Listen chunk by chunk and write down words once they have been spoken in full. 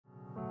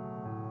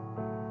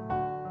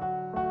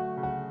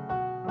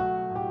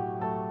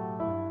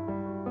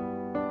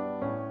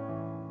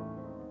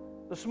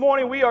This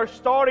morning we are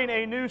starting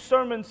a new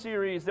sermon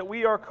series that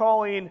we are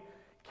calling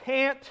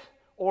Can't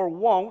or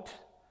Won't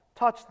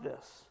Touch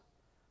This.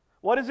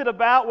 What is it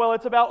about? Well,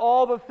 it's about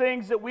all the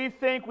things that we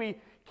think we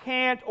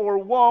can't or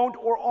won't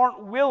or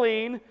aren't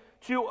willing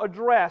to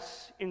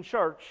address in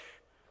church.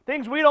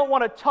 Things we don't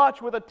want to touch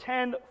with a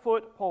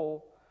 10-foot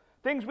pole.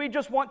 Things we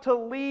just want to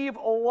leave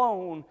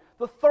alone.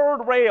 The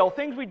third rail.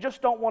 Things we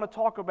just don't want to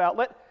talk about.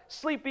 Let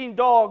sleeping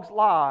dogs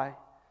lie.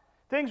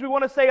 Things we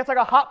want to say, it's like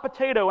a hot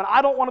potato and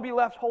I don't want to be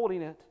left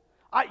holding it.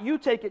 You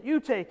take it, you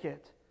take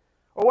it.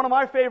 Or one of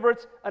my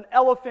favorites, an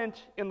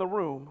elephant in the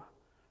room.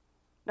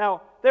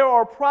 Now, there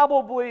are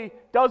probably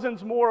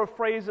dozens more of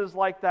phrases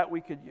like that we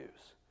could use.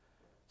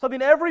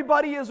 Something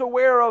everybody is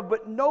aware of,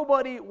 but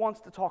nobody wants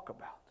to talk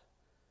about.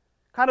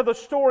 Kind of the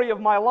story of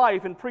my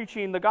life in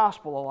preaching the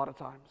gospel a lot of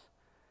times.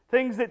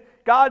 Things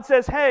that God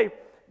says, hey,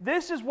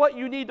 this is what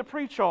you need to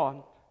preach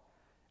on.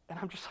 And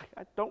I'm just like,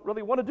 I don't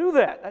really want to do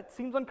that. That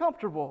seems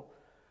uncomfortable.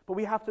 But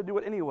we have to do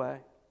it anyway,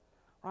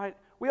 right?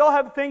 We all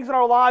have things in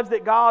our lives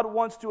that God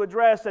wants to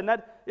address, and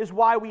that is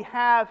why we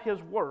have His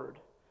Word.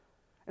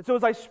 And so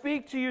as I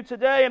speak to you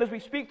today, and as we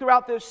speak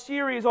throughout this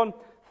series on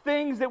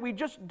things that we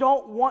just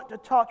don't want to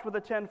touch with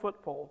a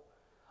 10-foot pole,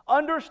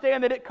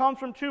 understand that it comes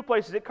from two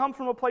places. It comes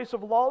from a place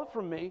of love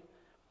from me,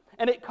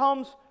 and it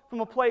comes from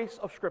a place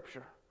of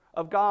Scripture,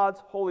 of God's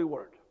holy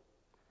Word.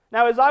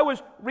 Now, as I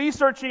was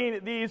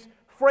researching these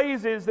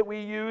phrases that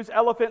we use,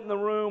 elephant in the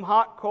room,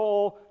 hot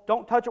coal,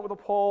 don't touch it with a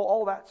pole,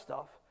 all that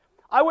stuff,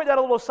 I went down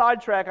a little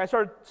sidetrack. I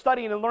started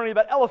studying and learning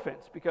about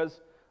elephants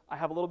because I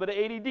have a little bit of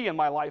ADD in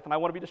my life and I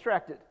want to be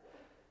distracted.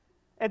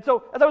 And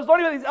so as I was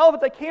learning about these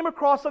elephants, I came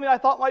across something I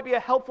thought might be a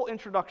helpful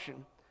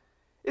introduction.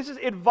 This is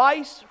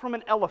advice from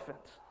an elephant.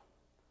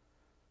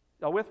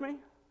 Y'all with me?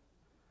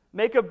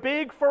 Make a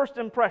big first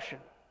impression.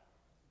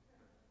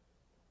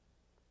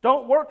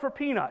 Don't work for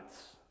peanuts.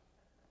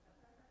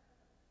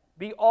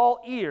 Be all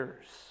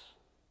ears.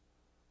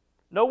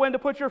 Know when to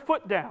put your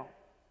foot down.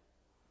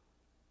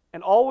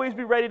 And always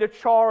be ready to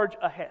charge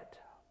ahead.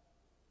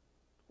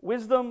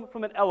 Wisdom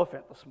from an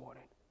elephant this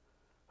morning.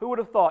 Who would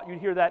have thought you'd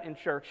hear that in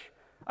church?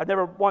 I've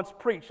never once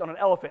preached on an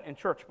elephant in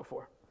church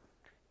before.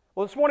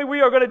 Well, this morning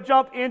we are going to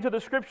jump into the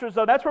Scriptures,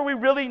 though. That's where we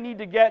really need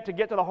to get to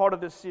the heart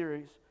of this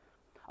series.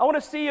 I want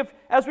to see if,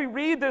 as we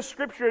read this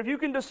Scripture, if you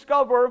can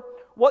discover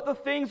what the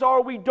things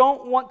are we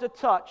don't want to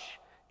touch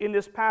in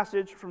this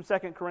passage from 2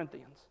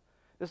 Corinthians.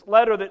 This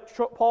letter that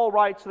Paul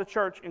writes to the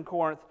church in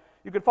Corinth.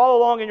 You can follow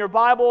along in your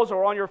Bibles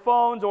or on your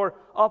phones or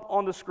up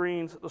on the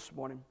screens this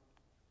morning.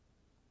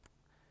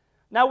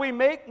 Now we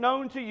make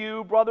known to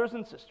you, brothers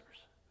and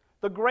sisters,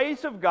 the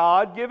grace of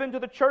God given to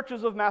the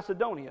churches of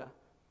Macedonia,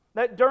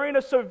 that during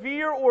a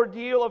severe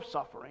ordeal of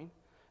suffering,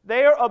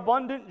 their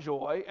abundant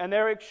joy and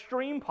their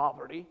extreme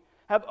poverty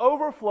have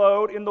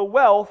overflowed in the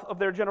wealth of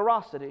their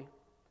generosity.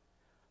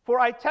 For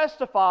I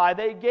testify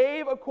they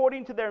gave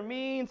according to their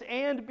means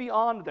and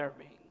beyond their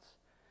means.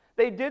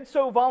 They did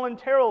so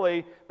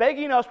voluntarily,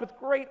 begging us with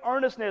great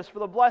earnestness for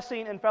the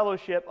blessing and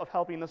fellowship of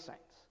helping the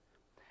saints.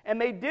 And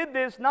they did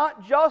this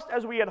not just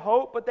as we had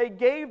hoped, but they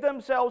gave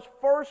themselves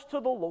first to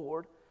the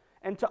Lord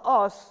and to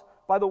us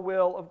by the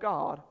will of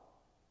God.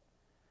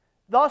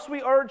 Thus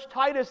we urge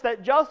Titus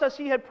that just as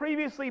he had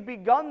previously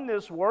begun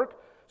this work,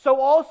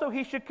 so also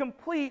he should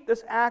complete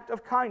this act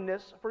of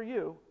kindness for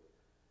you.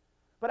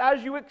 But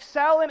as you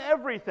excel in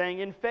everything,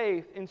 in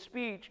faith, in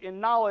speech,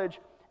 in knowledge,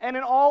 and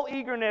in all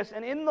eagerness,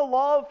 and in the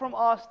love from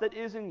us that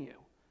is in you,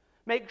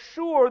 make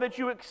sure that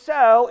you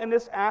excel in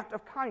this act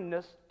of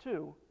kindness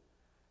too.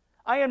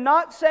 I am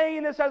not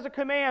saying this as a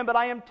command, but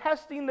I am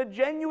testing the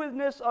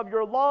genuineness of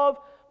your love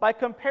by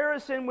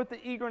comparison with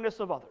the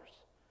eagerness of others.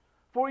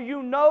 For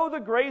you know the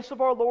grace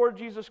of our Lord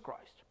Jesus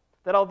Christ,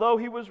 that although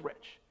he was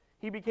rich,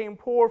 he became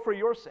poor for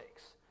your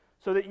sakes,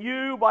 so that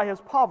you by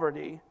his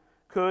poverty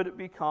could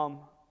become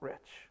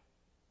rich.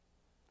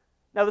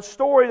 Now the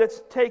story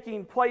that's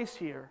taking place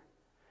here,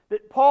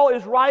 that Paul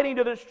is writing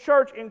to this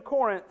church in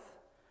Corinth,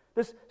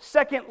 this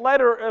second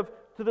letter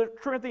to the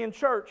Corinthian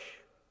church.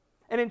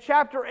 And in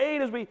chapter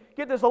 8, as we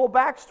get this little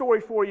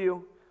backstory for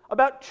you,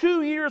 about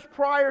 2 years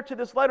prior to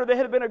this letter, there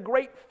had been a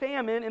great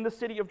famine in the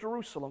city of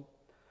Jerusalem,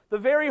 the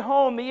very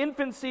home, the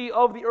infancy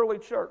of the early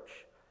church.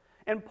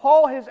 And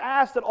Paul has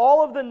asked that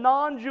all of the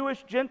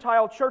non-Jewish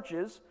Gentile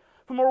churches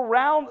from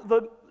around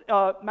the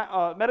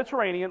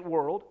Mediterranean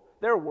world,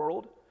 their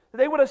world, that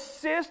they would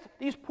assist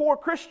these poor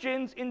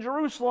Christians in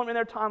Jerusalem in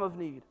their time of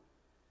need.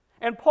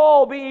 And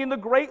Paul, being the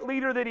great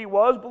leader that he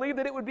was, believed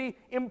that it would be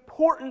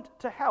important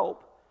to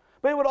help,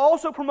 but it would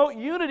also promote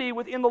unity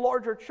within the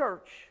larger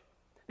church.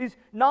 These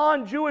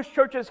non-Jewish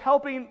churches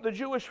helping the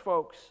Jewish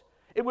folks.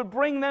 It would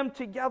bring them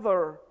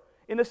together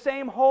in the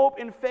same hope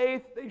and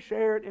faith they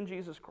shared in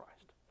Jesus Christ.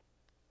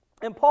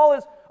 And Paul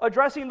is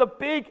addressing the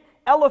big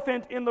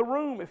elephant in the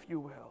room, if you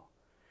will.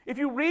 If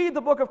you read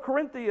the book of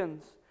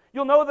Corinthians,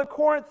 you'll know that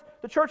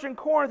the church in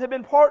Corinth had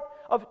been part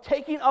of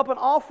taking up an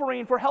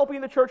offering for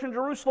helping the church in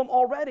Jerusalem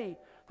already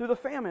through the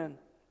famine.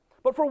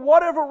 But for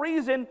whatever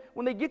reason,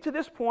 when they get to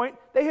this point,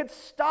 they had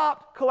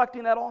stopped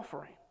collecting that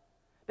offering.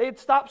 They had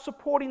stopped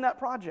supporting that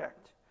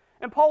project.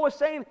 And Paul was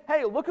saying,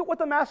 hey, look at what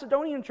the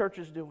Macedonian church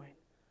is doing.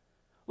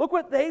 Look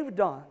what they've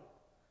done.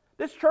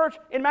 This church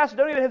in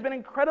Macedonia that has been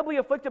incredibly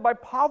afflicted by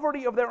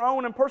poverty of their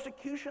own and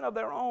persecution of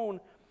their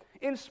own,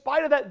 in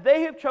spite of that,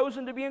 they have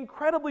chosen to be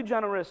incredibly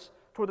generous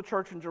toward the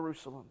church in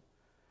Jerusalem.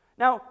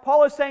 Now,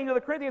 Paul is saying to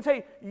the Corinthians,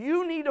 hey,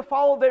 you need to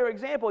follow their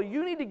example.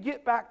 You need to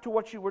get back to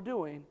what you were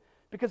doing,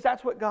 because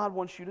that's what God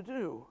wants you to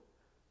do.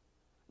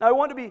 Now, I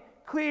want to be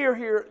clear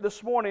here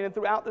this morning and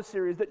throughout the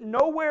series that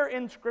nowhere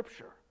in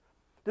Scripture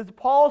does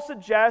Paul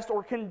suggest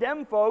or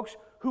condemn folks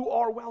who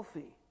are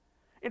wealthy.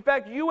 In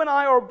fact, you and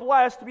I are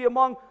blessed to be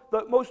among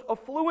the most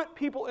affluent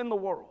people in the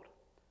world.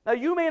 Now,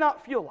 you may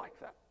not feel like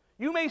that.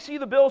 You may see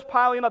the bills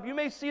piling up. You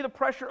may see the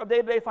pressure of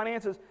day-to-day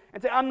finances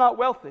and say, I'm not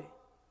wealthy.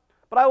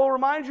 But I will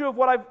remind you of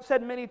what I've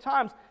said many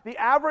times. The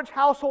average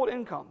household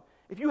income,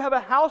 if you have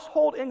a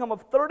household income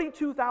of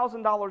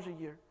 $32,000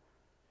 a year,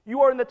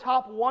 you are in the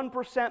top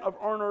 1% of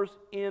earners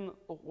in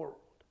the world.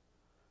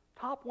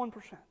 Top 1%.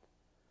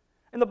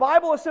 And the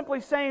Bible is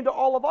simply saying to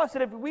all of us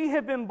that if we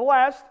have been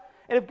blessed,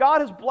 and if God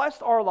has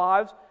blessed our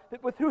lives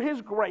that through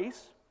His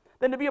grace,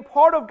 then to be a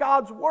part of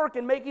God's work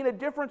and making a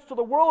difference to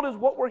the world is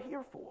what we're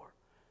here for.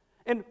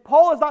 And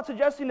Paul is not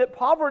suggesting that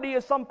poverty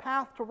is some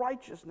path to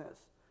righteousness.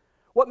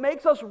 What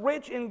makes us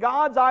rich in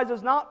God's eyes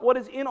is not what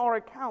is in our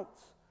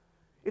accounts.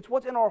 It's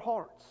what's in our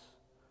hearts,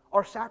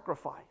 our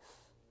sacrifice.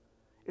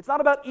 It's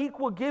not about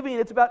equal giving,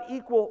 it's about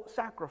equal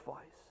sacrifice.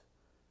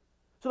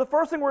 So the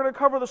first thing we're going to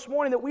cover this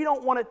morning that we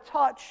don't want to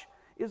touch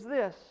is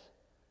this.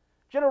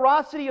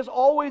 Generosity is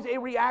always a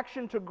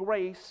reaction to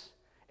grace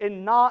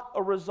and not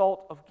a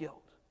result of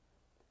guilt.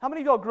 How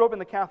many of y'all grew up in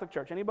the Catholic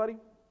Church? Anybody?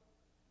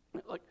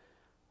 Like,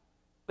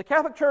 the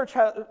Catholic Church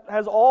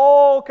has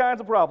all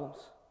kinds of problems,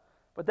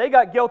 but they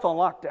got guilt on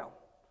lockdown.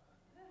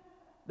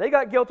 They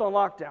got guilt on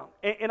lockdown.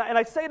 And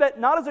I say that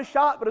not as a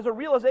shot, but as a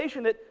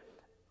realization that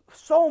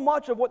so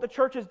much of what the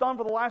church has done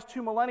for the last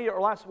 2 millennia, or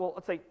let's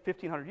say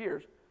 1,500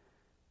 years,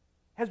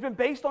 has been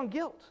based on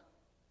guilt.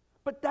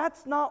 But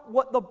that's not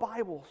what the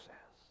Bible says.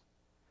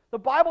 The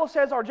Bible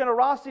says our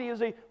generosity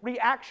is a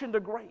reaction to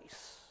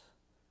grace.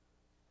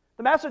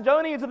 The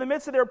Macedonians, in the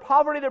midst of their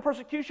poverty, their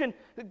persecution,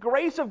 the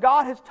grace of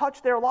God has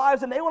touched their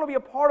lives, and they want to be a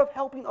part of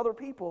helping other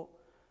people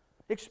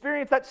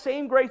experience that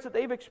same grace that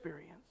they've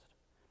experienced.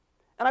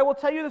 And I will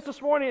tell you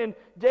this morning, and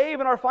Dave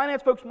and our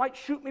finance folks might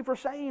shoot me for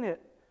saying it,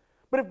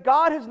 but if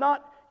God has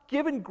not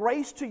given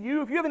grace to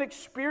you, if you haven't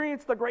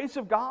experienced the grace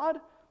of God,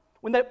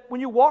 when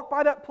you walk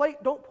by that plate,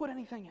 don't put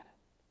anything in it.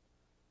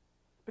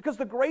 Because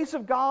the grace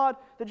of God,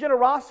 the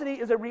generosity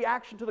is a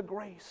reaction to the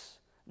grace,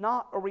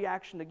 not a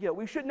reaction to guilt.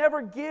 We should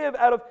never give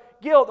out of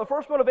guilt. The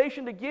first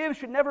motivation to give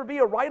should never be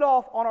a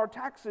write-off on our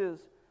taxes.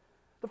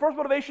 The first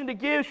motivation to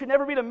give should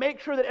never be to make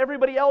sure that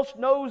everybody else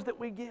knows that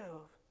we give.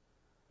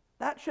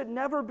 That should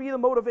never be the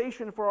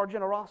motivation for our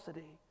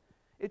generosity.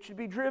 It should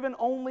be driven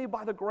only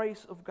by the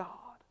grace of God.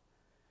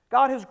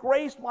 God has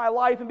graced my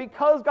life, and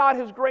because God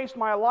has graced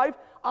my life,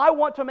 I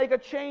want to make a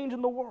change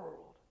in the world.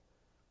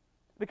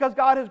 Because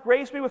God has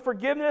graced me with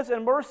forgiveness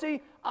and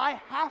mercy,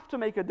 I have to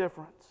make a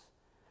difference.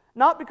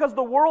 Not because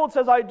the world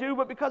says I do,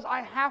 but because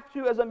I have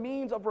to as a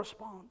means of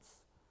response.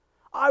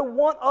 I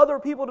want other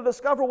people to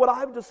discover what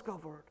I've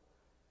discovered.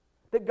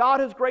 That God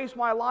has graced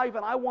my life,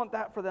 and I want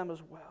that for them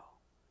as well.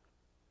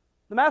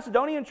 The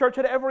Macedonian church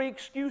had every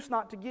excuse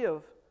not to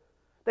give.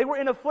 They were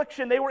in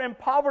affliction, they were in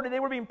poverty, they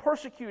were being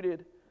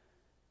persecuted.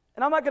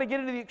 And I'm not going to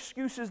get into the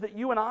excuses that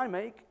you and I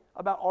make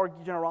about our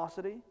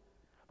generosity.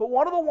 But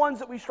one of the ones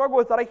that we struggle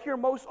with that I hear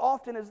most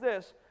often is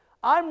this: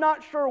 I'm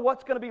not sure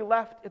what's going to be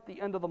left at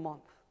the end of the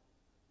month.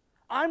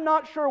 I'm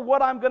not sure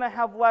what I'm going to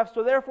have left,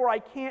 so therefore I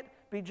can't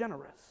be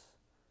generous.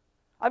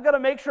 I've got to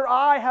make sure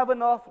I have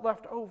enough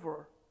left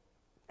over.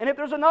 And if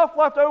there's enough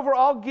left over,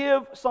 I'll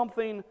give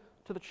something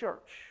to the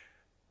church.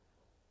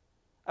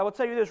 I will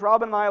tell you this,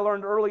 Robin and I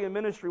learned early in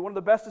ministry, one of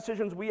the best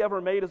decisions we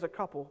ever made as a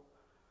couple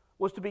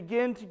was to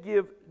begin to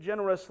give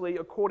generously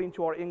according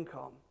to our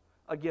income,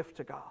 a gift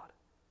to God.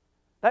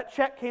 That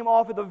check came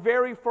off at the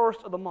very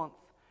first of the month.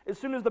 As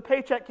soon as the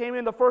paycheck came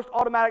in, the first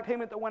automatic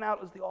payment that went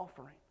out was the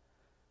offering.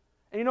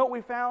 And you know what we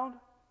found?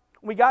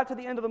 When we got to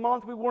the end of the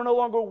month, we were no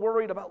longer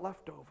worried about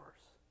leftovers.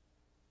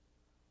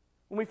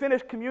 When we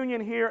finish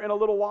communion here in a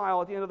little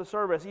while at the end of the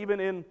service, even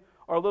in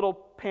our little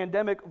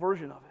pandemic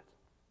version of it,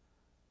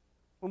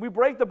 when we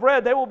break the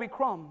bread, there will be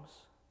crumbs.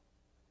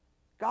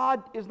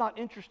 God is not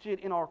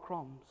interested in our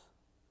crumbs.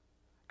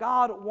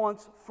 God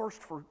wants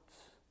first fruits.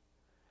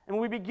 And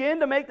when we begin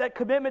to make that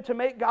commitment to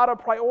make God a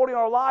priority in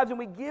our lives and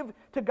we give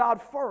to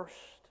God first,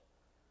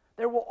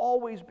 there will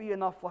always be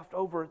enough left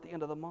over at the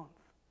end of the month.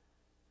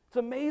 It's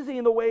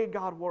amazing the way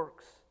God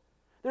works.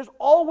 There's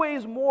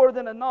always more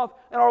than enough,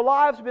 and our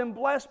lives have been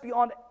blessed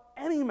beyond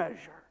any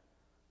measure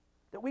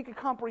that we could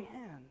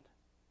comprehend.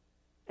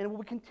 And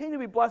we'll continue to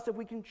be blessed if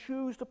we can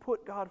choose to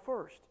put God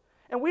first.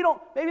 And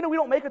maybe we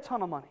don't make a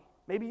ton of money.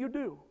 Maybe you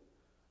do.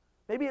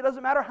 Maybe it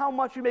doesn't matter how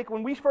much you make.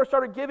 When we first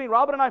started giving,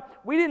 Robin and I,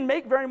 we didn't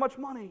make very much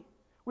money.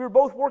 We were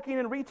both working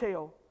in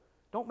retail.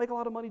 Don't make a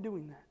lot of money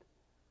doing that.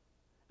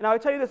 And I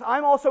would tell you this,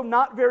 I'm also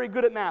not very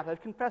good at math.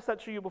 I've confessed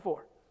that to you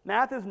before.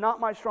 Math is not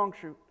my strong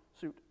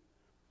suit.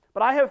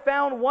 But I have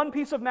found one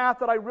piece of math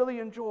that I really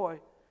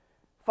enjoy.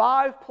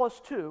 5 plus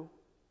 2. You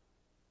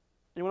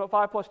know what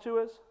 5 plus 2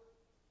 is?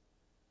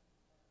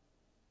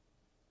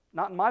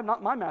 Not in my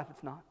math,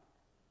 it's not.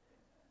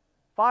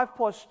 5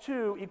 plus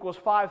 2 equals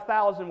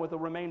 5,000 with a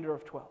remainder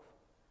of 12.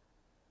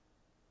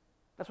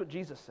 That's what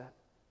Jesus said.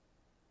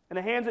 In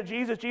the hands of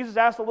Jesus, Jesus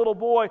asked the little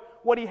boy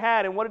what he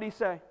had, and what did he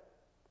say?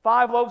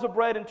 5 loaves of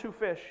bread and 2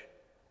 fish.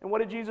 And what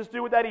did Jesus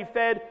do with that? He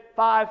fed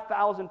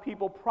 5,000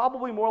 people,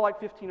 probably more like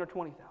 15 or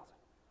 20,000,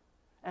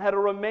 and had a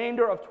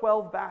remainder of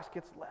 12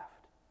 baskets left.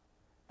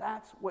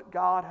 That's what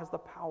God has the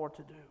power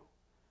to do.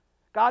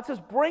 God says,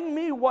 bring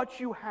me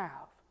what you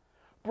have.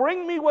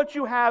 Bring me what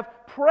you have,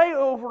 pray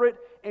over it,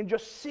 and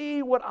just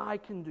see what I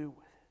can do with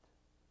it.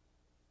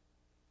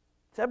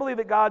 So I believe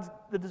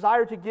that the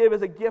desire to give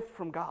is a gift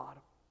from God,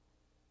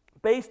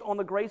 based on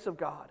the grace of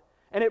God,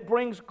 and it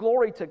brings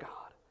glory to God.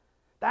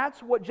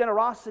 That's what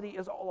generosity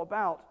is all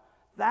about.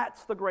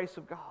 That's the grace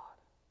of God.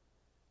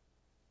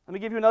 Let me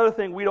give you another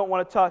thing we don't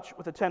want to touch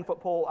with a 10-foot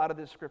pole out of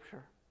this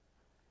scripture.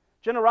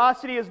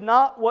 Generosity is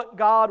not what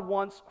God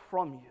wants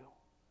from you,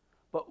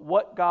 but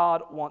what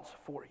God wants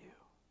for you.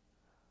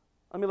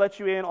 Let me let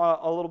you in on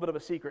a little bit of a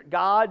secret.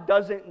 God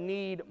doesn't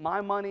need my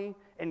money,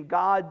 and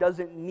God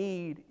doesn't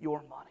need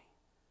your money.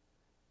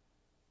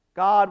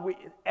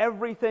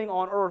 Everything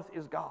on earth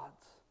is God's.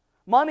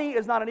 Money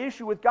is not an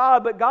issue with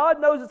God, but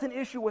God knows it's an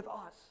issue with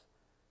us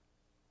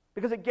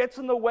because it gets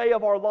in the way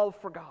of our love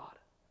for God.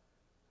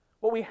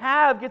 What we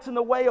have gets in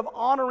the way of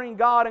honoring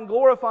God and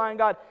glorifying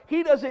God.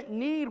 He doesn't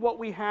need what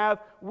we have.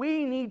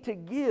 We need to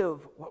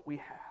give what we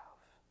have.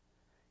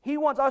 He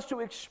wants us to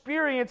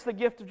experience the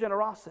gift of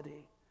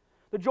generosity,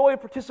 the joy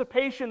of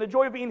participation, the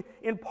joy of being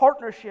in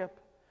partnership,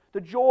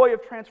 the joy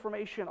of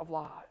transformation of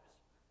lives.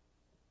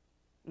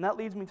 And that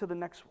leads me to the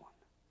next one.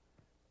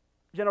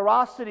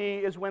 Generosity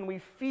is when we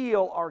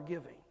feel our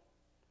giving.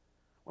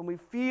 When we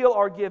feel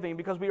our giving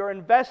because we are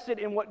invested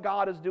in what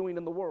God is doing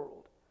in the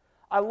world.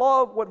 I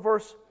love what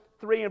verse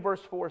 3 and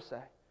verse 4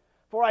 say.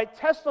 For I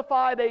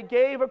testify they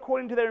gave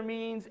according to their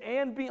means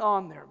and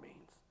beyond their means.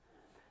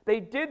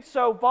 They did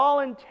so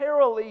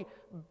voluntarily,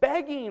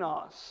 begging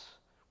us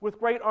with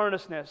great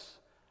earnestness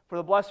for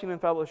the blessing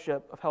and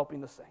fellowship of helping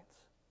the saints.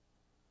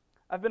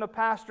 I've been a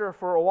pastor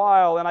for a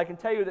while, and I can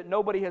tell you that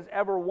nobody has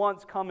ever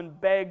once come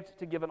and begged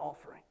to give an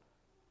offering.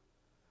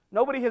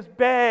 Nobody has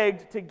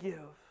begged to give.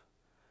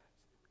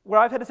 Where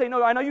I've had to say,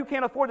 no, I know you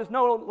can't afford this.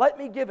 No, let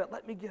me give it.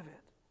 Let me give it.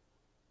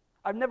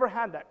 I've never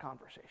had that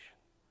conversation.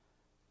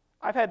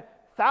 I've had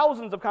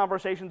thousands of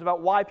conversations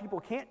about why people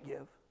can't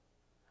give,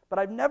 but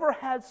I've never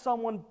had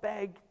someone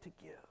beg to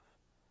give.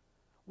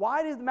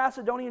 Why did the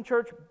Macedonian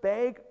church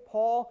beg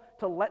Paul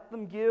to let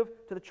them give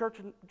to the church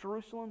in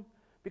Jerusalem?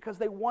 Because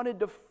they wanted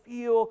to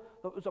feel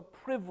that it was a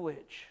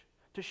privilege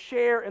to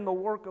share in the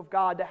work of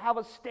God, to have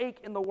a stake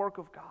in the work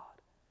of God.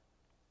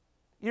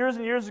 Years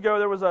and years ago,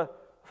 there was a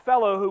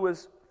fellow who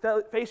was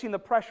facing the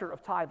pressure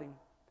of tithing.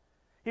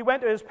 He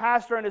went to his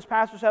pastor, and his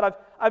pastor said,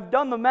 I've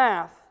done the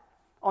math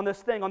on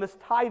this thing, on this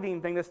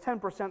tithing thing, this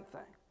 10% thing.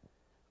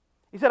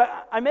 He said,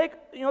 I make,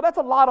 that's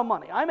a lot of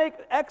money. I make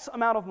X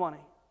amount of money.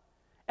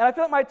 And I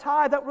feel like my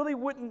tithe, that really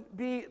wouldn't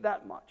be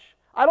that much.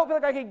 I don't feel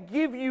like I could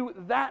give you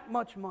that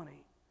much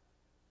money.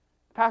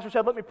 The pastor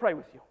said, let me pray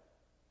with you.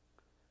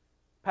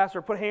 The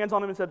pastor put hands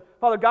on him and said,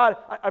 Father God,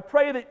 I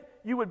pray that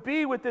you would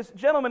be with this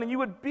gentleman and you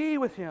would be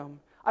with him.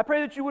 I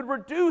pray that you would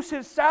reduce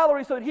his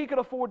salary so that he could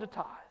afford to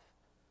tithe.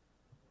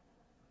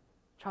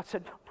 John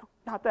said, no,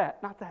 not that.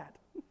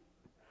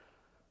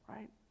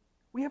 Right?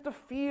 We have to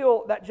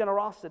feel that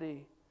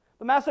generosity.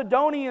 The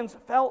Macedonians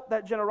felt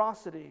that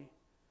generosity.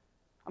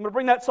 I'm going to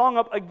bring that song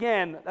up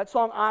again. That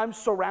song, I'm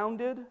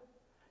Surrounded.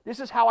 This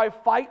is how I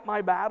fight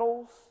my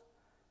battles.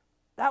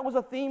 That was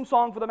a theme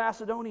song for the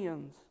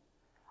Macedonians.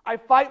 I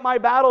fight my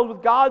battles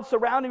with God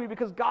surrounding me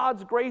because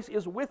God's grace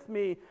is with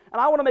me. And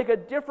I want to make a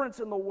difference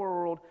in the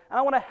world. And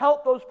I want to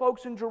help those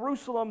folks in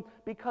Jerusalem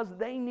because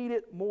they need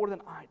it more than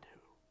I do.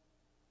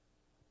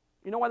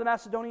 You know why the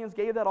Macedonians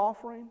gave that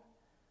offering?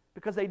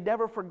 Because they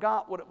never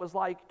forgot what it was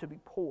like to be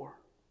poor.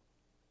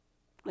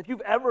 If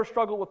you've ever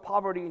struggled with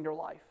poverty in your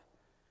life,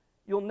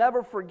 you'll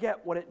never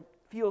forget what it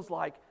feels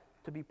like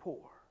to be poor.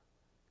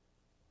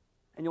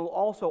 And you'll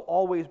also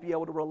always be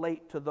able to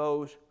relate to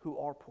those who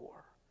are poor.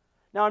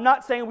 Now, I'm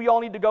not saying we all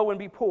need to go and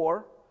be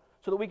poor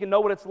so that we can know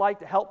what it's like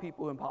to help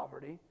people in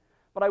poverty.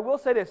 But I will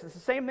say this. It's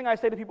the same thing I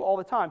say to people all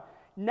the time.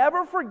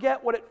 Never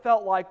forget what it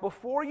felt like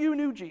before you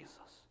knew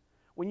Jesus,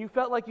 when you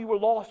felt like you were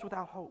lost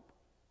without hope.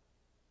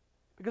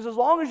 Because as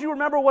long as you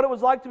remember what it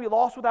was like to be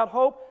lost without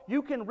hope,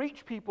 you can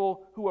reach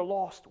people who are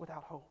lost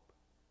without hope.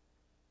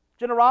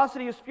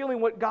 Generosity is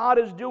feeling what God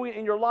is doing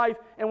in your life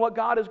and what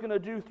God is going to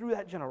do through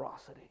that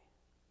generosity.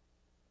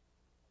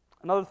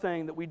 Another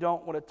thing that we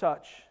don't want to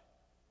touch.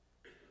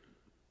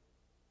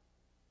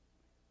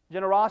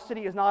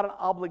 Generosity is not an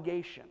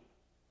obligation,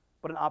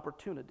 but an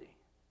opportunity.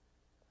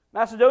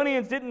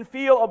 Macedonians didn't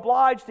feel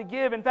obliged to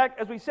give. In fact,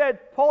 as we said,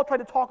 Paul tried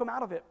to talk them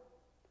out of it.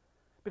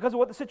 because of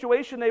what the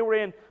situation they were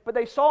in, but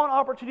they saw an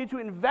opportunity to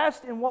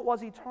invest in what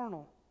was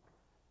eternal.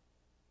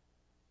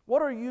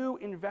 What are you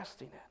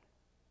investing in?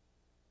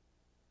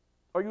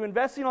 Are you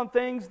investing on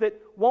things that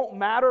won't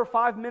matter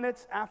 5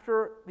 minutes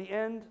after the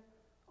end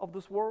of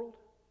this world?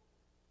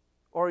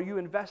 Or are you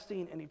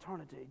investing in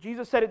eternity?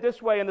 Jesus said it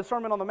this way in the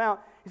Sermon on the Mount.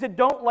 He said,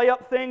 don't lay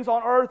up things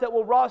on earth that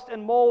will rust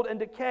and mold and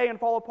decay and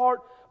fall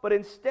apart, but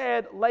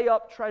instead lay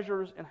up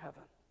treasures in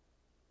heaven.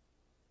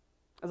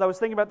 As I was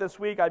thinking about this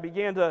week, I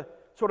began to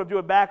sort of do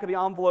a back of the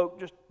envelope,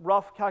 just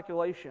rough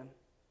calculation,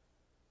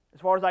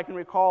 as far as I can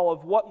recall,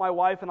 of what my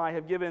wife and I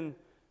have given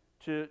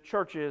to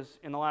churches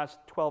in the last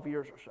 12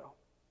 years or so.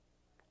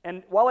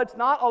 And while it's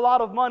not a lot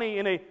of money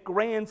in a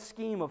grand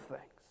scheme of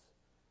things,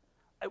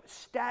 it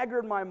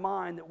staggered my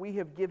mind that we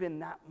have given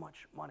that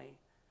much money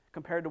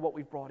compared to what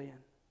we've brought in.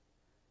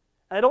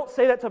 And I don't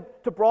say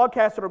that to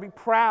broadcast it or be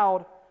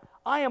proud.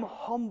 I am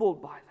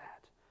humbled by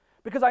that,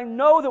 because I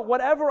know that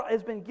whatever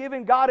has been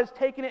given, God has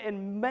taken it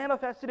and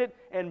manifested it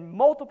and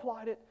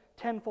multiplied it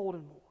tenfold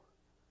and more.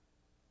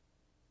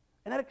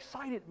 And that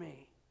excited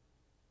me.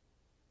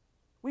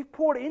 We've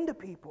poured into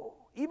people.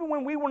 Even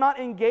when we were not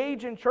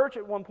engaged in church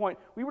at one point,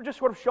 we were just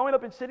sort of showing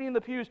up and sitting in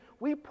the pews.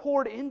 We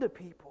poured into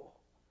people.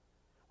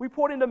 We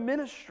poured into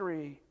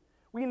ministry.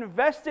 We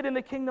invested in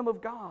the kingdom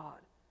of God.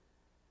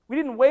 We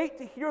didn't wait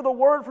to hear the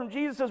word from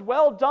Jesus as,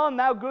 well done,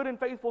 thou good and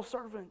faithful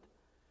servant.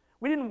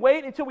 We didn't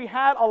wait until we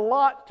had a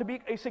lot to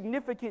be a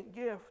significant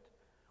gift.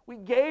 We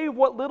gave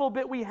what little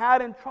bit we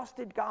had and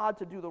trusted God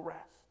to do the rest.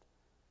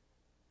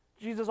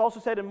 Jesus also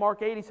said in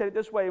Mark 8, he said it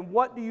this way,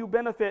 what do you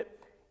benefit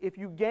if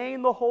you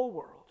gain the whole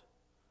world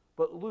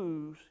but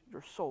lose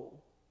your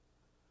soul?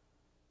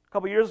 A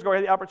couple years ago, I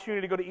had the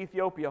opportunity to go to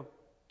Ethiopia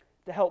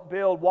to help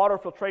build water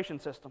filtration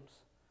systems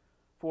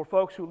for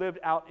folks who lived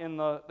out in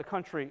the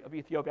country of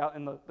Ethiopia, out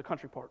in the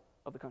country part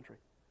of the country.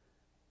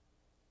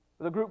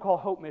 With a group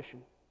called Hope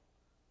Mission.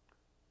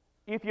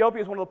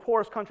 Ethiopia is one of the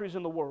poorest countries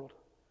in the world.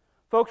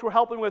 Folks we're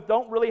helping with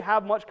don't really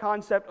have much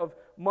concept of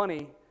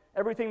money.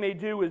 Everything they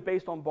do is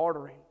based on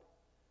bartering.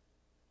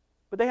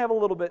 But they have a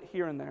little bit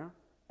here and there.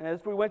 And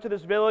as we went to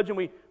this village and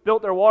we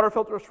built their water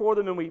filters for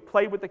them and we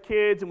played with the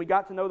kids and we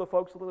got to know the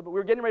folks a little bit, we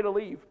were getting ready to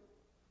leave.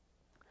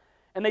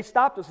 And they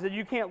stopped us and said,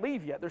 you can't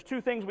leave yet. There's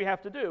two things we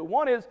have to do.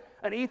 One is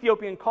an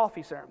Ethiopian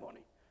coffee ceremony,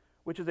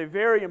 which is a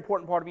very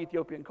important part of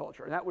Ethiopian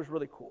culture, and that was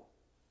really cool.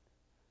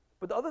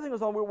 But the other thing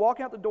was, when we were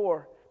walking out the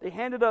door, they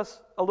handed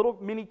us a little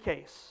mini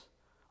case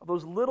of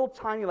those little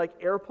tiny, like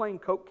airplane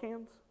Coke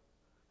cans,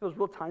 those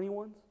real tiny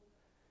ones.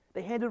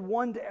 They handed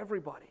one to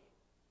everybody.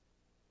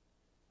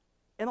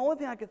 And the only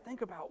thing I could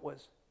think about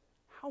was,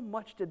 how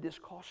much did this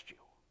cost you?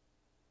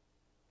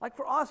 Like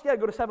for us, yeah,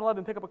 go to 7-Eleven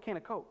and pick up a can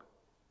of Coke.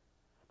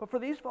 But for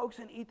these folks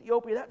in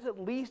Ethiopia, that's at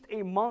least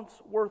a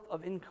month's worth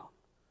of income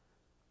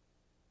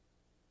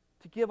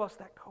to give us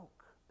that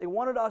Coke. They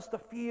wanted us to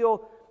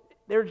feel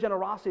their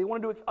generosity. They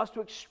wanted us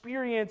to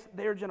experience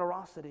their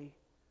generosity.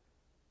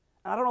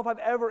 And I don't know if I've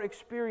ever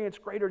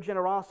experienced greater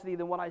generosity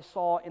than what I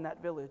saw in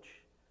that village.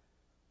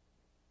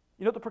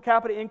 You know what the per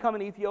capita income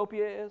in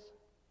Ethiopia is?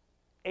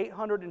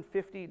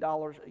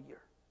 $850 a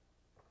year.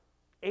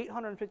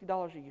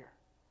 $850 a year.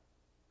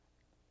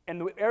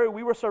 And the area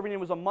we were serving in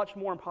was a much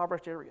more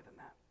impoverished area than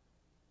that.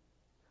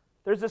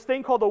 There's this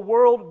thing called the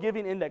World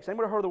Giving Index.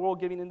 Anybody heard of the World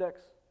Giving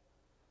Index?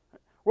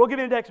 World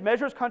Giving Index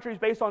measures countries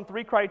based on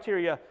 3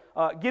 criteria: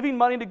 giving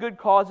money to good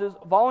causes,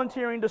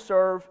 volunteering to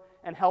serve,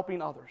 and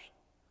helping others.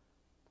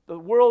 The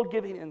World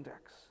Giving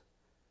Index.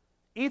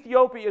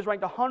 Ethiopia is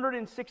ranked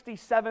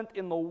 167th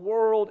in the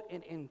world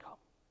in income.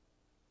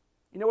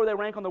 You know where they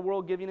rank on the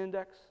World Giving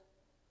Index?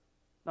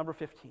 Number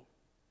 15.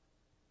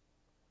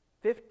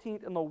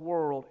 15th in the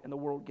World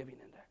Giving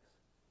Index.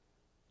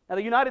 Now,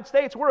 the United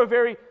States, we're a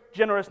very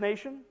generous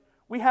nation.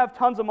 We have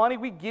tons of money.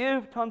 We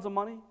give tons of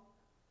money.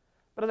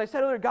 But as I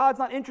said earlier, God's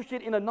not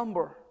interested in a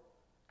number.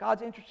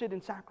 God's interested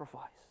in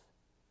sacrifice.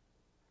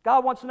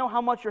 God wants to know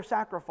how much you're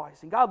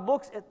sacrificing. God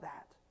looks at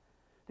that.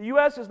 The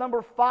U.S. is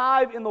number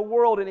 5 in the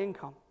world in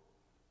income.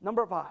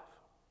 Number 5.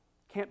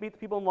 Can't beat the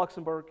people in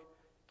Luxembourg.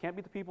 Can't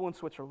beat the people in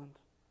Switzerland.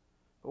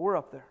 But we're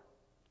up there.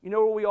 You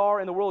know where we are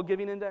in the World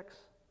Giving Index?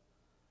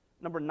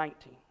 Number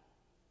 19.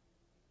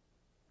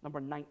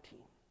 Number 19.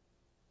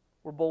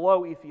 We're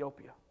below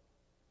Ethiopia.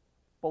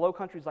 Below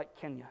countries like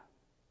Kenya.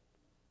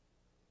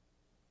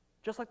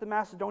 Just like the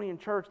Macedonian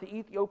church, the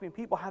Ethiopian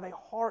people have a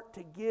heart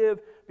to give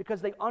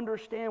because they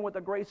understand what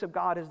the grace of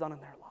God has done in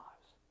their lives.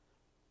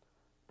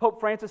 Pope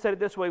Francis said it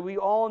this way: we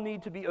all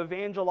need to be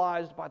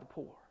evangelized by the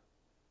poor.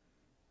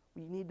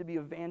 We need to be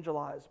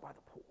evangelized by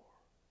the poor.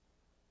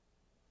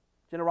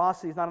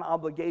 Generosity is not an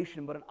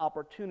obligation, but an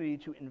opportunity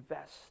to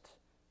invest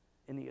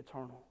in the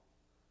eternal.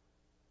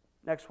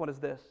 Next one is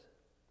this.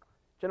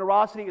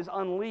 Generosity is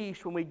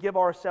unleashed when we give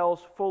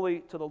ourselves fully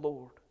to the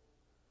Lord.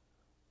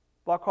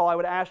 Buckhall, I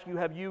would ask you,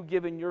 have you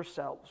given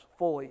yourselves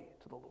fully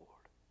to the Lord?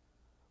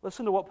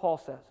 Listen to what Paul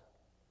says.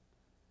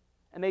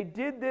 And they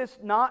did this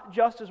not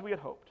just as we had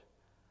hoped,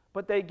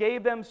 but they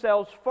gave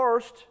themselves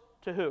first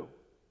to who?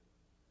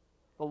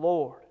 The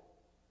Lord,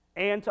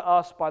 and to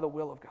us by the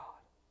will of God.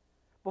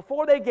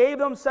 Before they gave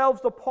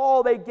themselves to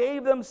Paul, they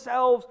gave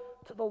themselves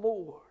to the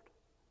Lord.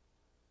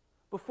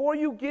 Before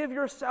you give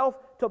yourself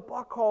to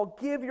Buckhall,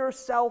 give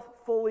yourself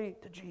fully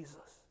to Jesus.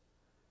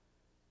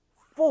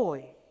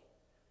 Fully.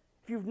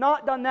 If you've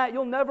not done that,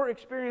 you'll never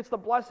experience the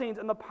blessings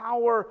and the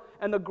power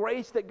and the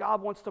grace that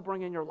God wants to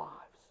bring in your lives.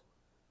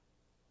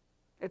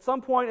 At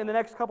some point in the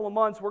next couple of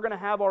months, we're going to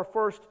have our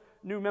first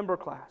new member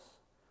class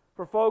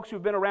for folks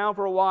who've been around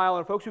for a while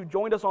and folks who've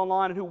joined us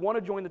online and who want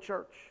to join the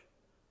church.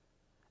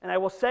 And I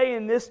will say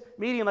in this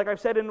meeting, like I've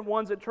said in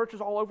ones at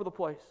churches all over the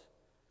place,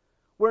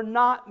 we're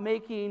not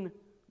making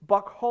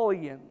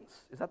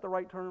Buckhallians. Is that the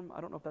right term? I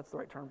don't know if that's the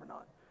right term or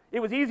not. It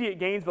was easy at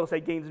Gainesville to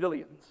say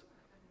Gainesvillians.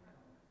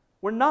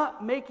 We're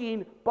not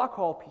making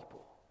Buckhall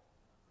people.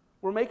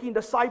 We're making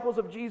disciples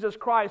of Jesus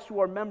Christ who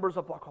are members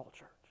of Buckhall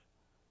Church.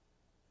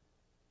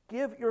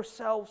 Give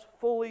yourselves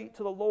fully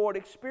to the Lord.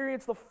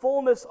 Experience the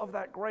fullness of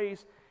that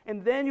grace,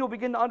 and then you'll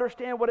begin to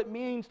understand what it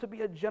means to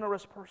be a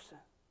generous person.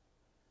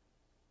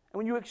 And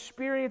when you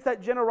experience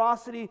that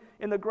generosity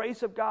in the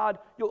grace of God,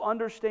 you'll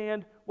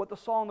understand what the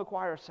song the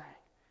choir sang.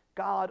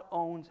 God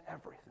owns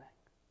everything.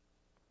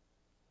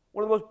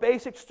 One of the most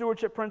basic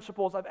stewardship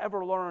principles I've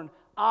ever learned.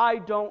 I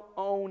don't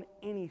own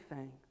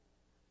anything.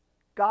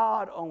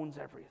 God owns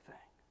everything.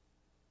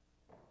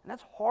 And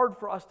that's hard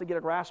for us to get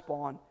a grasp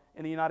on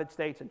in the United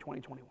States in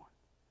 2021.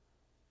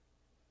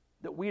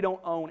 That we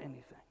don't own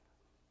anything.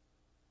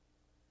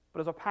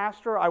 But as a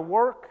pastor, I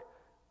work,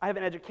 I have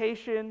an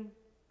education,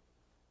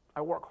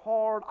 I work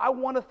hard. I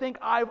want to think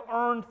I've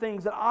earned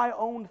things, that I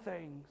own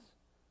things.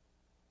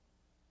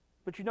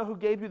 But you know who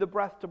gave you the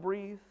breath to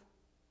breathe?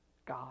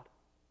 God.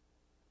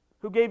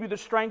 Who gave you the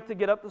strength to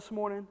get up this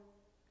morning?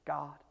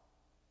 God.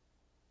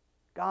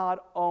 God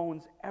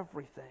owns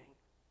everything.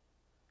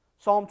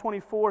 Psalm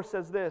 24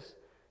 says this,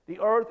 the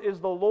earth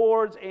is the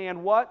Lord's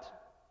and what?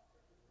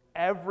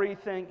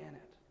 Everything in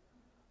it.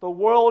 The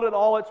world and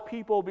all its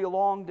people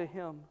belong to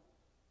Him.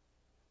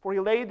 For He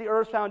laid the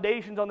earth's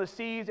foundations on the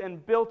seas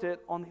and built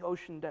it on the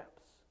ocean depths.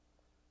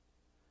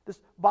 This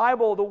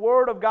Bible, the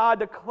Word of God,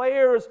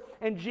 declares,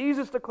 and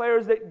Jesus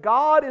declares, that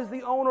God is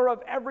the owner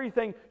of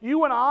everything.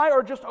 You and I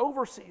are just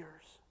overseers.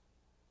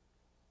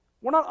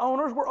 We're not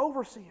owners, we're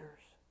overseers.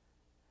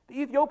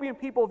 The Ethiopian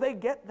people, they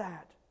get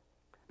that.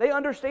 They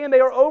understand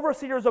they are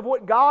overseers of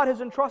what God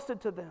has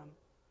entrusted to them.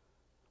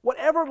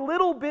 Whatever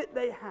little bit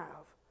they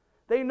have,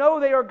 they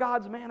know they are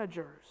God's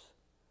managers.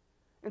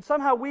 And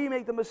somehow we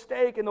make the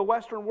mistake in the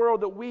Western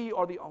world that we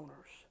are the owners.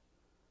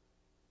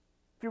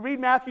 If you read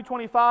Matthew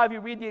 25, you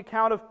read the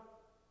account of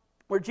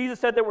where Jesus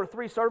said there were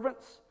 3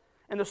 servants,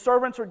 and the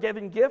servants are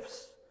given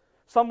gifts.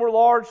 Some were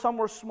large, some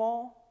were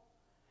small.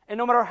 And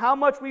no matter how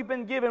much we've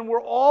been given,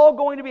 we're all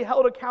going to be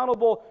held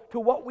accountable to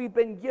what we've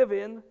been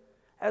given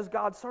as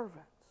God's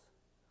servants.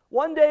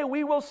 One day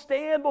we will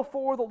stand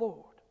before the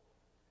Lord,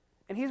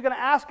 and He's going to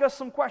ask us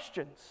some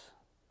questions.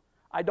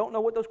 I don't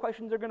know what those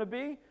questions are going to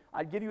be.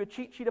 I'd give you a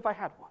cheat sheet if I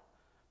had one,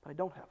 but I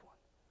don't have one.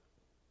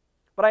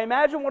 But I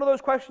imagine one of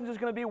those questions is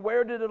going to be,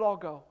 where did it all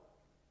go?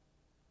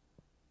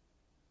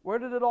 Where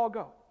did it all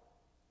go?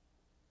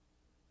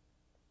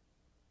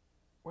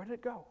 Where did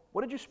it go?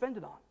 What did you spend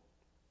it on?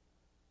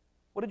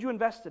 What did you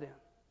invest it in?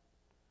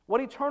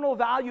 What eternal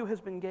value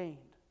has been gained?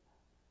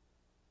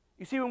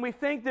 You see, when we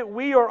think that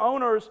we are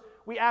owners,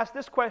 we ask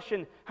this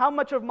question, how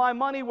much of my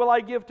money will I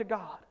give to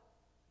God?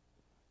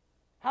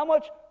 How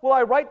much will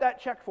I write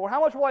that check for? How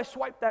much will I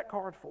swipe that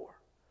card for?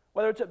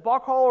 Whether it's at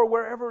Buckhall or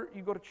wherever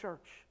you go to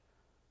church.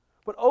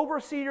 But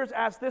overseers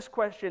ask this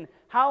question,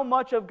 how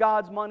much of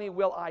God's money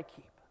will I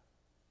keep?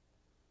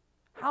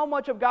 How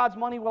much of God's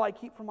money will I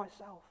keep for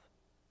myself?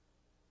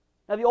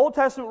 Now, the Old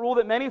Testament rule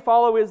that many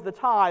follow is the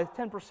tithe,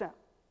 10%.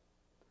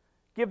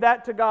 Give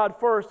that to God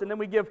first, and then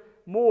we give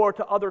more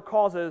to other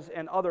causes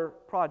and other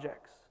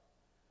projects.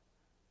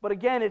 But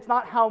again, it's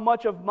not how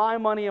much of my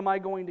money am I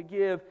going to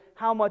give,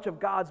 how much of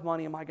God's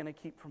money am I going to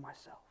keep for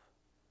myself?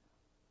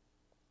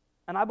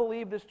 And I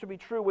believe this to be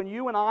true. When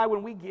you and I,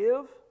 when we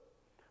give,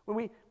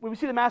 when we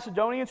see the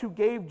Macedonians who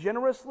gave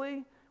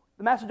generously,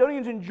 the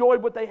Macedonians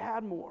enjoyed what they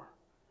had more.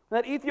 And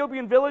that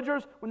Ethiopian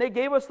villagers, when they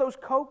gave us those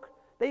Coke,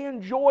 they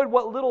enjoyed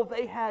what little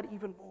they had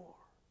even more.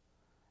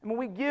 And when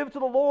we give to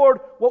the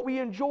Lord, what we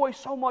enjoy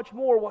so much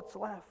more, what's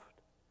left.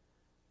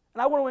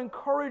 And I want to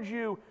encourage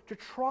you to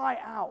try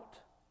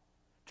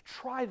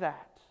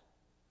that.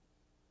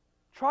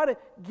 Try to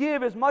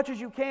give as much as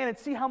you can and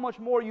see how much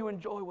more you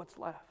enjoy what's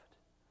left.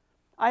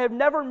 I have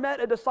never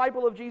met a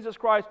disciple of Jesus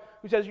Christ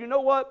who says, you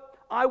know what,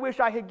 I wish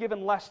I had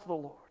given less to the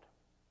Lord.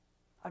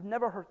 I've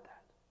never heard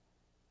that.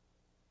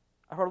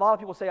 I've heard a lot of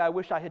people say, I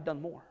wish I had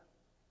done more.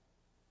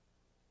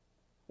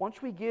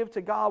 Once we give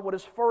to God what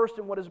is first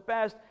and what is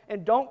best,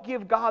 and don't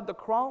give God the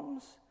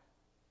crumbs,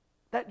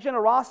 that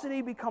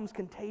generosity becomes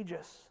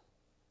contagious.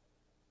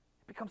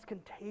 It becomes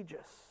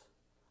contagious.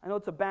 I know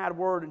it's a bad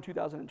word in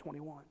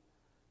 2021,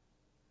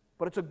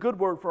 but it's a good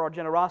word for our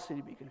generosity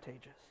to be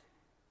contagious.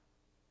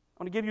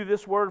 I want to give you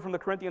this word from the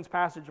Corinthians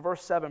passage,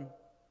 verse 7.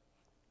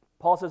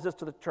 Paul says this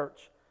to the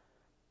church.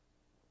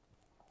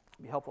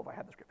 It'd be helpful if I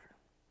had the scripture.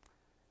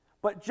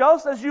 But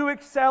just as you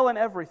excel in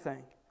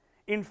everything,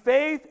 in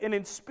faith and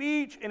in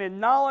speech and in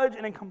knowledge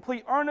and in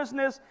complete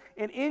earnestness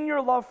and in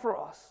your love for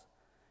us,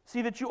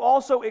 see that you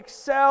also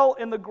excel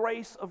in the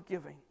grace of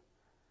giving.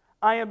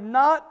 I am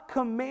not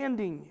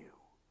commanding you,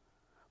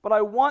 but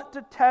I want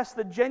to test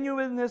the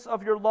genuineness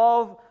of your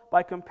love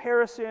by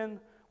comparison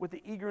with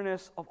the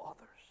eagerness of others.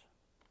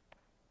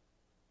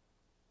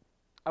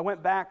 I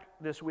went back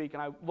this week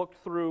and I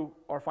looked through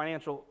our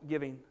financial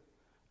giving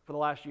for the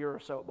last year or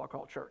so at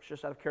Buckhall Church,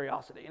 just out of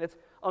curiosity. And it's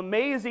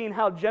amazing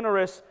how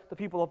generous the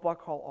people of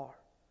Buckhall are.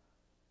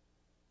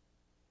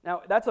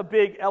 Now, that's a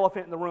big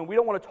elephant in the room. We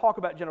don't want to talk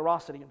about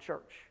generosity in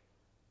church.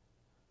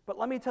 But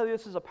let me tell you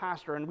this as a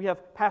pastor, and we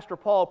have Pastor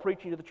Paul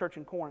preaching to the church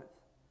in Corinth.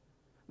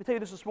 Let me tell you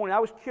this morning. I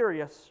was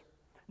curious,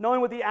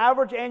 knowing what the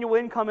average annual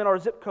income in our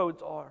zip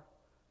codes are.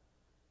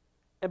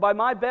 And by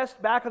my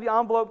best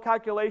back-of-the-envelope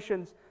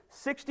calculations,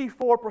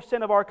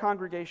 64% of our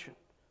congregation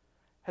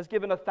has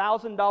given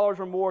 $1,000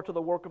 or more to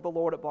the work of the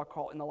Lord at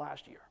Buckhall in the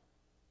last year.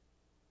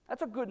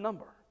 That's a good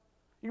number.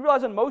 You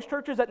realize in most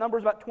churches that number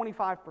is about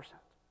 25%.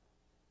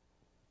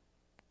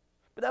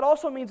 But that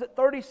also means that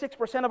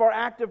 36% of our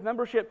active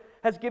membership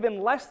has given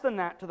less than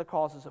that to the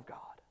causes of God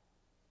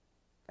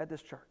at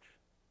this church.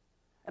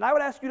 And I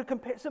would ask you to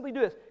simply do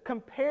this.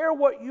 Compare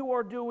what you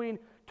are doing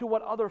to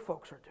what other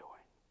folks are doing.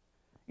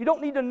 You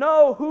don't need to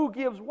know who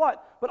gives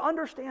what, but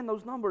understand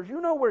those numbers.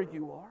 You know where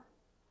you are.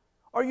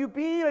 Are you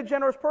being a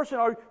generous person?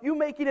 Are you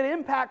making an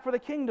impact for the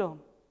kingdom?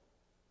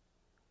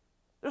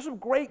 There's some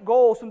great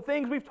goals, some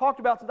things we've talked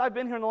about since I've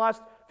been here in the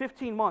last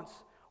 15 months.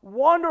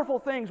 Wonderful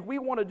things we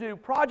want to do,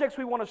 projects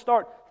we want to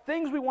start,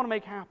 things we want to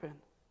make happen.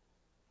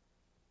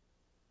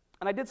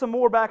 And I did some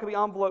more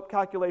back-of-the-envelope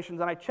calculations,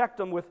 and I checked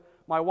them with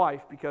my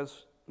wife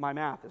because my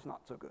math is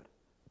not so good.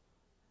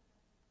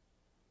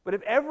 But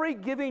if every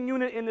giving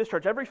unit in this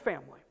church, every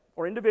family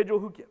or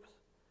individual who gives,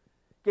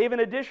 gave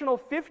an additional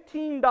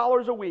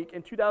 $15 a week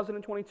in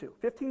 2022,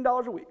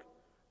 $15 a week,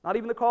 not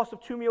even the cost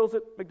of 2 meals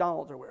at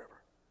McDonald's or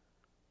wherever,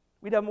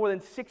 we'd have more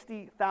than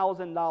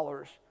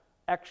 $60,000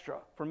 extra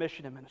for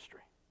mission and ministry.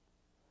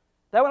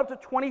 That went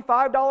up to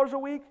 $25 a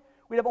week,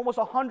 we'd have almost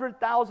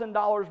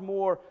 $100,000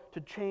 more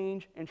to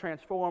change and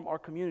transform our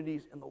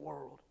communities in the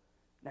world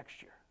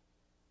next year.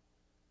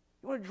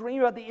 You want to dream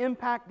about the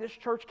impact this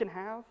church can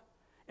have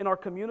in our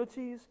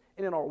communities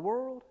and in our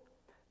world?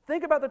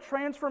 Think about the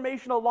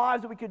transformational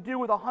lives that we could do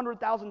with $100,000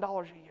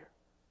 a year.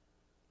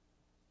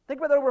 Think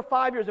about that over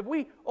 5 years. If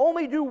we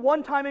only do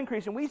one-time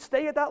increase and we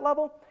stay at that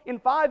level, in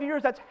 5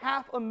 years, that's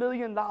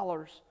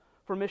 $500,000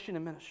 for mission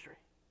and ministry.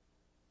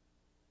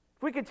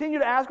 If we continue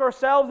to ask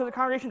ourselves as a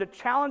congregation to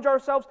challenge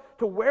ourselves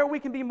to where we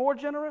can be more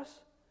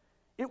generous,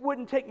 it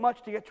wouldn't take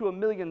much to get to $1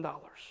 million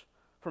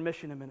for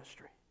mission and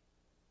ministry.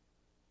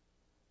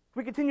 If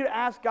we continue to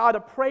ask God,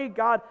 to pray,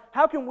 God,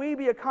 how can we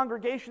be a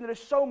congregation that is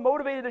so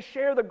motivated to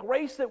share the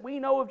grace that we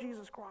know of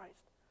Jesus Christ?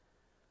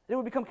 That it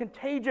would become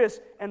contagious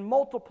and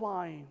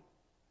multiplying.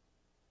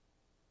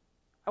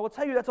 I will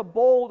tell you that's a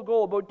bold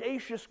goal, a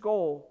bodacious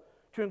goal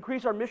to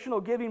increase our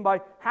missional giving by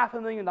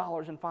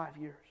 $500,000 in 5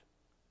 years.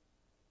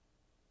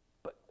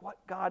 But what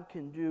God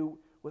can do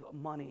with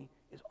money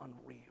is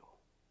unreal.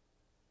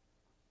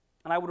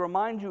 And I would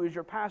remind you as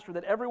your pastor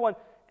that everyone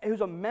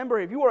who's a member,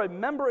 if you are a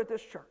member at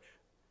this church,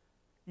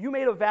 you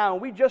made a vow,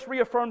 and we just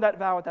reaffirmed that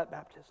vow at that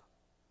baptism,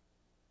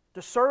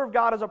 to serve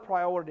God as a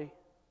priority.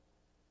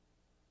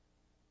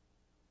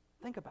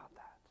 Think about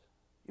that.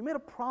 You made a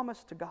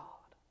promise to God.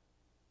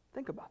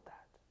 Think about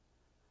that.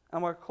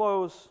 I'm going to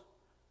close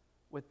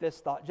with this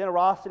thought.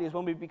 Generosity is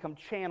when we become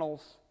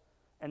channels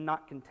and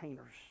not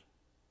containers.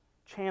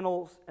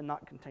 Channels and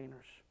not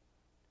containers.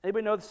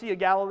 Anybody know the Sea of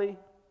Galilee?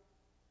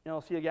 You know,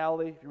 Sea of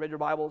Galilee, if you read your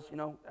Bibles, you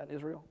know, at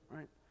Israel,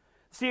 right?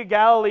 The Sea of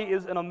Galilee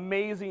is an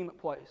amazing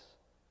place.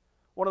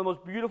 One of the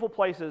most beautiful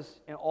places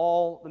in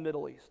all the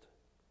Middle East.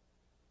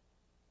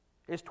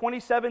 It's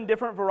 27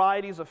 different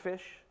varieties of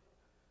fish,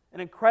 an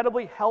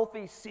incredibly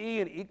healthy sea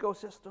and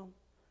ecosystem.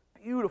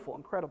 Beautiful,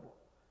 incredible.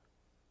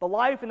 The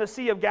life in the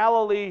Sea of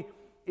Galilee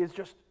is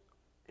just,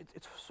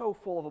 it's so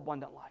full of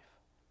abundant life.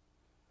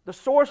 The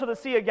source of the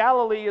Sea of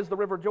Galilee is the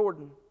River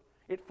Jordan.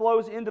 It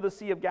flows into the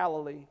Sea of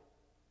Galilee.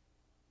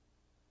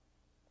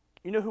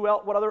 You know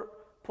what other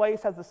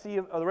place has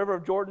the River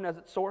of Jordan as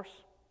its source?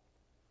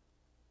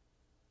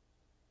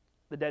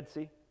 The Dead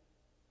Sea.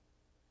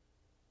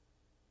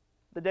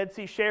 The Dead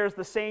Sea shares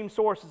the same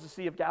source as the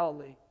Sea of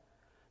Galilee.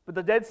 But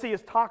the Dead Sea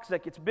is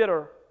toxic, it's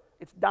bitter,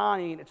 it's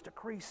dying, it's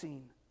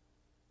decreasing.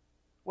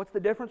 What's the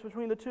difference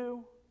between the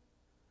two?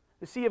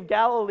 The Sea of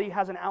Galilee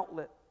has an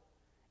outlet.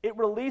 It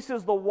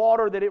releases the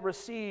water that it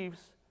receives.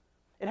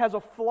 It has a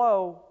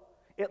flow.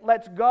 It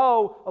lets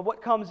go of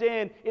what comes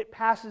in. It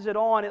passes it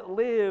on. It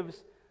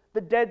lives.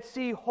 The Dead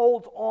Sea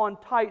holds on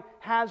tight,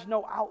 has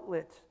no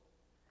outlet.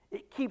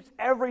 It keeps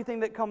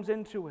everything that comes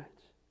into it.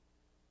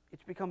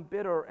 It's become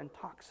bitter and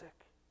toxic.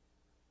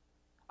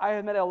 I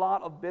have met a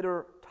lot of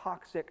bitter,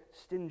 toxic,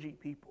 stingy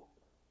people.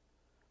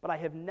 But I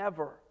have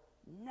never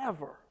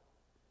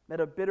met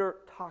a bitter,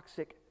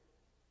 toxic,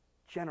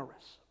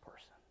 generous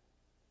person.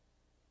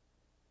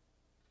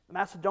 The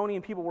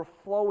Macedonian people were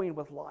flowing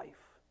with life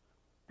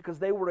because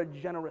they were a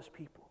generous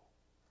people.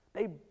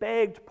 They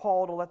begged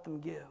Paul to let them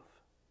give.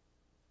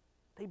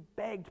 They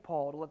begged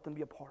Paul to let them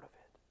be a part of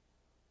it.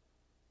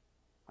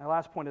 My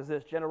last point is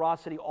this: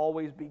 generosity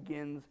always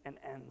begins and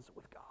ends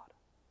with God.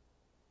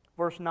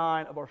 Verse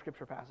 9 of our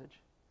scripture passage.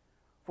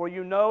 For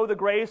you know the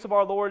grace of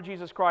our Lord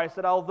Jesus Christ,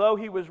 that although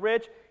he was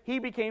rich, he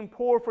became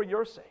poor for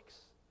your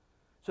sakes,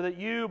 so that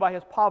you by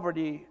his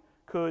poverty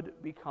could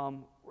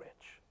become rich.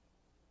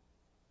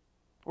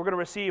 We're going to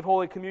receive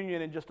Holy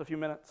Communion in just a few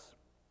minutes.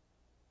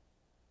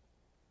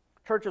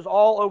 Churches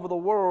all over the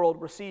world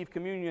receive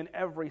communion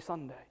every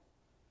Sunday.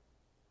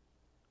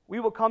 We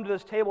will come to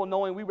this table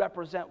knowing we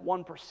represent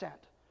 1%,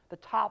 the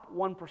top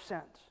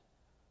 1%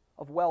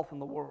 of wealth in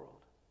the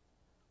world,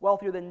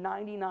 wealthier than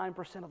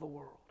 99% of the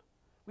world.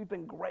 We've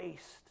been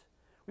graced,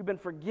 we've been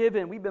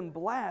forgiven, we've been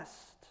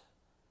blessed.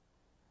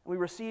 And we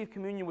receive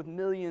communion with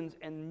millions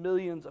and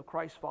millions of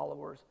Christ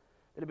followers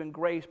that have been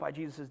graced by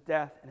Jesus'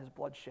 death and his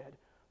bloodshed,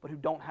 but who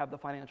don't have the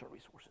financial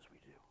resources we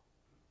do.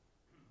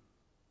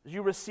 As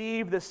you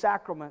receive this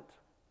sacrament,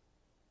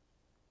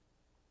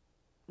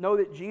 know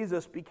that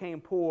Jesus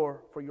became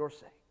poor for your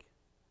sake.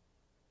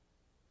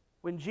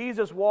 When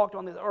Jesus walked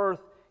on this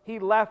earth, he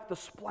left the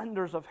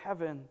splendors of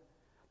heaven,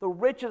 the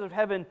riches of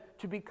heaven,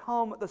 to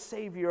become the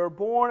Savior,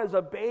 born as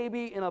a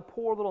baby in a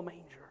poor little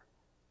manger.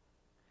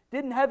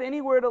 Didn't have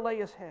anywhere to lay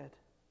his head.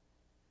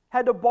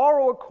 Had to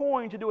borrow a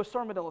coin to do a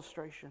sermon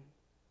illustration.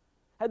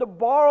 Had to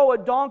borrow a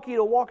donkey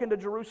to walk into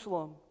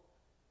Jerusalem.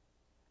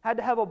 Had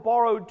to have a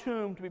borrowed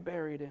tomb to be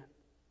buried in.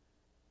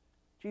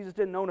 Jesus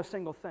didn't own a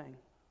single thing.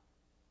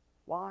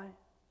 Why?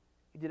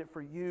 He did it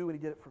for you and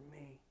he did it for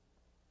me.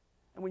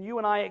 And when you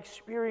and I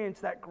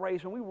experience that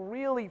grace, when we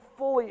really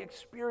fully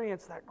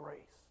experience that grace,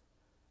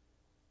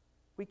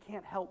 we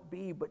can't help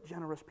be but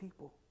generous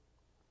people.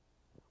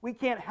 We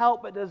can't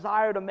help but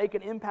desire to make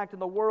an impact in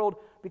the world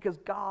because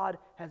God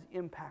has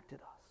impacted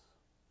us.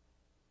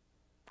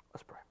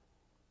 Let's pray.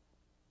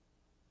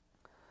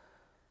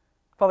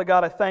 Father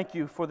God, I thank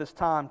you for this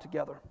time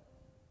together.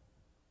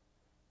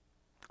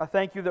 I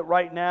thank you that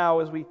right now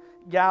as we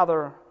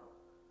gather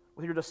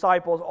with your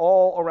disciples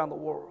all around the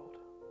world,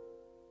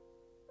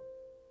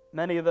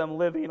 many of them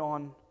living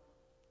on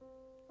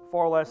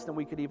far less than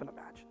we could even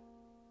imagine.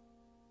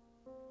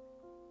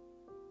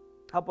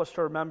 Help us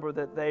to remember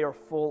that they are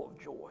full of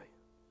joy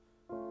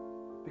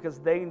because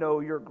they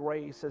know your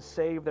grace has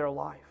saved their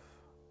life.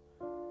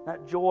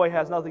 That joy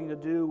has nothing to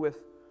do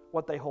with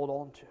what they hold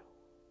on to.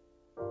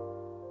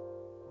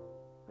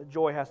 The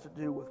joy has to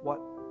do with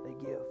what they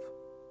give.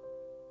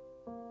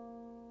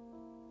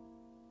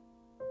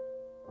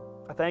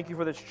 I thank you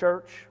for this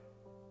church.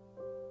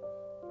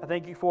 I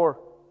thank you for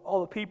all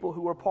the people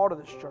who are part of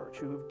this church,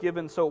 who have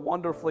given so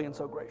wonderfully and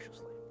so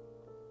graciously.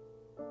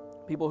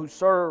 People who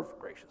serve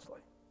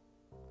graciously.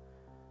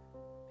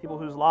 People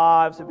whose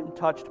lives have been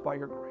touched by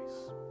your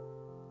grace.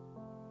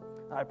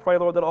 And I pray,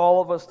 Lord, that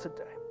all of us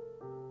today,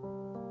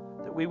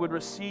 that we would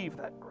receive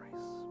that grace.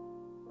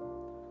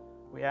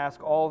 We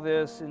ask all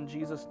this in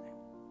Jesus' name.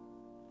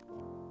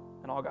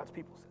 And all God's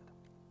people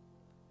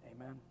said,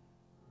 amen.